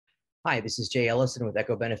Hi, this is Jay Ellison with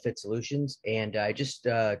Echo Benefit Solutions, and I just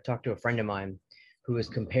talked to a friend of mine who is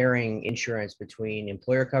comparing insurance between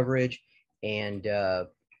employer coverage and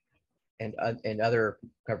and other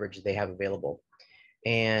coverage they have available.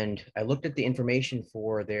 And I looked at the information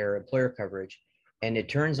for their employer coverage, and it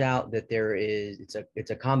turns out that it's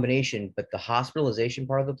a combination, but the hospitalization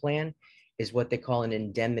part of the plan is what they call an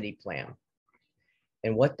indemnity plan.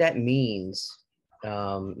 And what that means,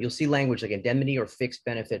 you'll see language like indemnity or fixed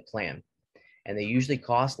benefit plan, and they usually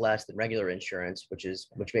cost less than regular insurance,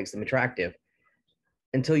 which makes them attractive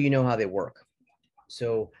until you know how they work.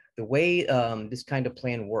 So the way this kind of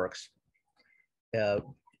plan works, uh,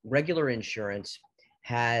 regular insurance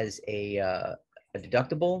has a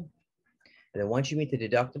deductible, and then once you meet the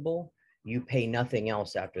deductible, you pay nothing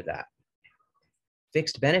else after that.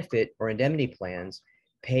 Fixed benefit or indemnity plans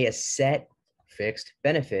pay a set fixed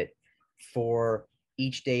benefit for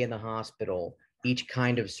each day in the hospital, each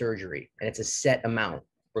kind of surgery, and it's a set amount,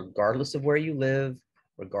 regardless of where you live,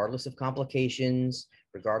 regardless of complications,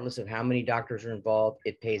 regardless of how many doctors are involved.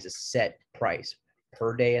 It pays a set price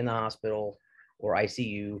per day in the hospital or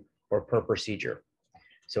ICU or per procedure.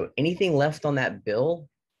 So anything left on that bill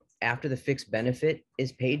after the fixed benefit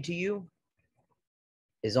is paid to you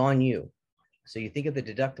is on you. So you think of the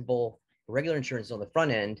deductible regular insurance on the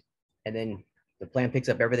front end, and then the plan picks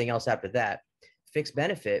up everything else after that. Fixed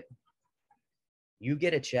benefit, you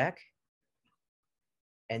get a check,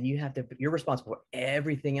 and you're responsible for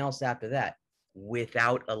everything else after that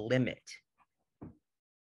without a limit.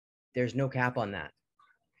 There's no cap on that.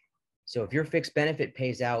 So if your fixed benefit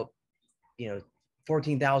pays out,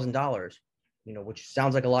 $14,000, which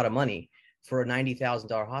sounds like a lot of money for a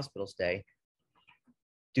 $90,000 hospital stay,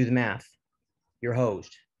 do the math. You're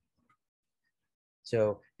hosed.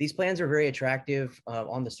 So these plans are very attractive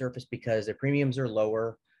on the surface because their premiums are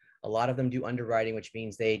lower. A lot of them do underwriting, which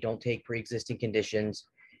means they don't take pre-existing conditions.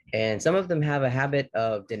 And some of them have a habit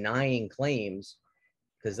of denying claims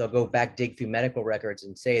because they'll go back, dig through medical records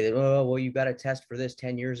and say that, oh, well, you got a test for this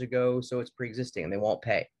 10 years ago, so it's pre-existing, and they won't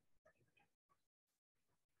pay.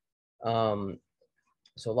 So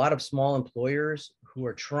a lot of small employers who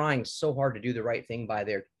are trying so hard to do the right thing by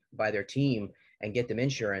their team and get them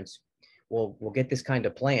insurance will get this kind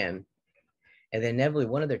of plan, and then inevitably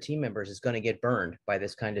one of their team members is going to get burned by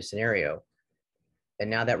this kind of scenario, and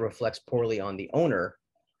now that reflects poorly on the owner,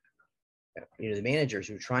 the managers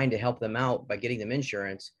who are trying to help them out by getting them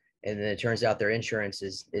insurance, and then it turns out their insurance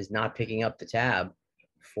is not picking up the tab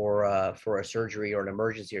for a surgery or an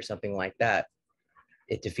emergency or something like that.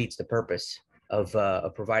 It defeats the purpose of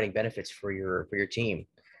providing benefits for your team.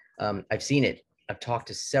 I've seen it. I've talked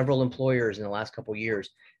to several employers in the last couple of years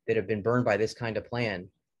that have been burned by this kind of plan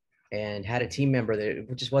and had a team member that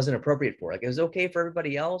it just wasn't appropriate for. Like, it was okay for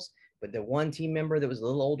everybody else, but the one team member that was a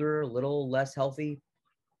little older, a little less healthy,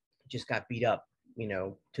 just got beat up,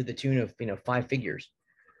 to the tune of, 5 figures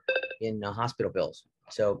in hospital bills.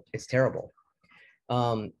 So it's terrible.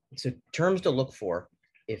 So terms to look for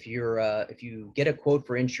if you get a quote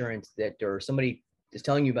for insurance that, or somebody is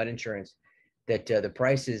telling you about insurance that the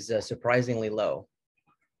price is surprisingly low.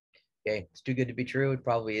 Okay, it's too good to be true. It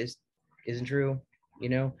probably isn't true,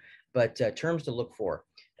 but terms to look for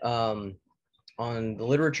on the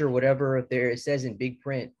literature, whatever there it says in big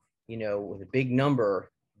print, with a big number,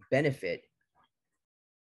 benefit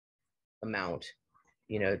amount,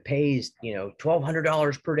 it pays,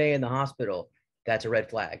 $1,200 per day in the hospital. That's a red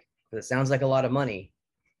flag. It sounds like a lot of money,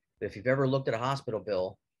 but if you've ever looked at a hospital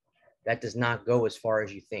bill, that does not go as far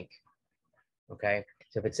as you think. Okay,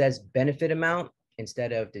 so if it says benefit amount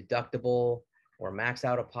instead of deductible or max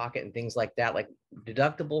out of pocket and things like that, like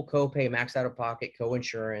deductible, copay, max out of pocket,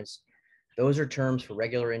 co-insurance, those are terms for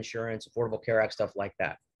regular insurance, Affordable Care Act, stuff like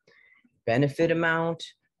that. Benefit amount,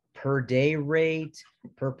 per day rate,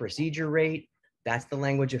 per procedure rate, that's the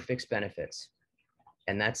language of fixed benefits.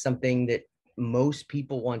 And that's something that most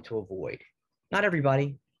people want to avoid. Not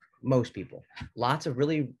everybody, most people. Lots of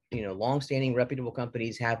really, long-standing reputable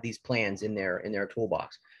companies have these plans in their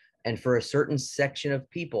toolbox. And for a certain section of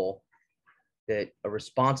people that a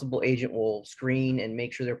responsible agent will screen and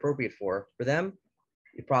make sure they're appropriate for them,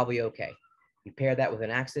 you're probably okay. You pair that with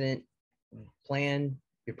an accident plan,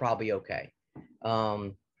 you're probably okay.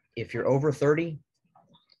 If you're over 30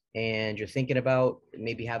 and you're thinking about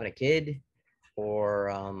maybe having a kid,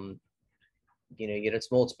 or you get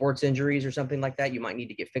some old sports injuries or something like that, you might need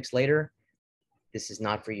to get fixed later, this is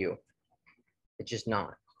not for you. It's just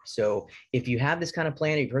not. So if you have this kind of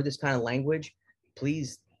plan, you've heard this kind of language,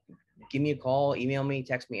 please give me a call, email me,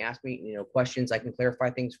 text me, ask me, questions. I can clarify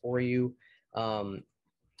things for you.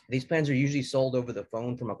 These plans are usually sold over the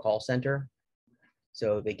phone from a call center.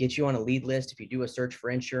 So they get you on a lead list if you do a search for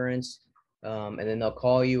insurance, and then they'll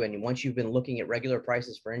call you. And once you've been looking at regular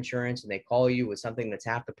prices for insurance and they call you with something that's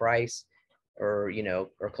half the price or,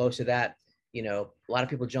 or close to that, a lot of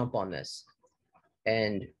people jump on this.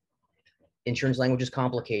 And insurance language is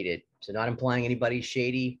complicated. So not implying anybody's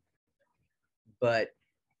shady, but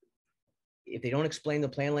if they don't explain the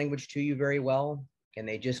plan language to you very well, and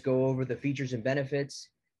they just go over the features and benefits,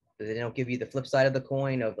 but they don't give you the flip side of the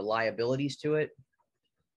coin of the liabilities to it,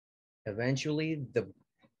 eventually the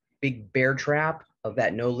big bear trap of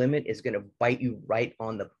that no limit is going to bite you right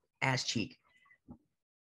on the ass cheek.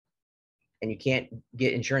 And you can't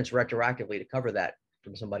get insurance retroactively to cover that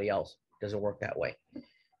from somebody else. It doesn't work that way.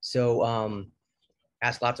 So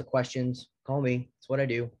ask lots of questions. Call me. That's what I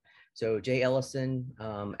do. So Jay Ellison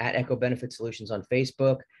at Echo Benefit Solutions on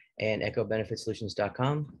Facebook and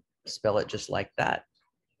echobenefitsolutions.com. Spell it just like that.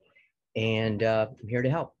 And I'm here to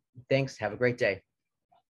help. Thanks. Have a great day.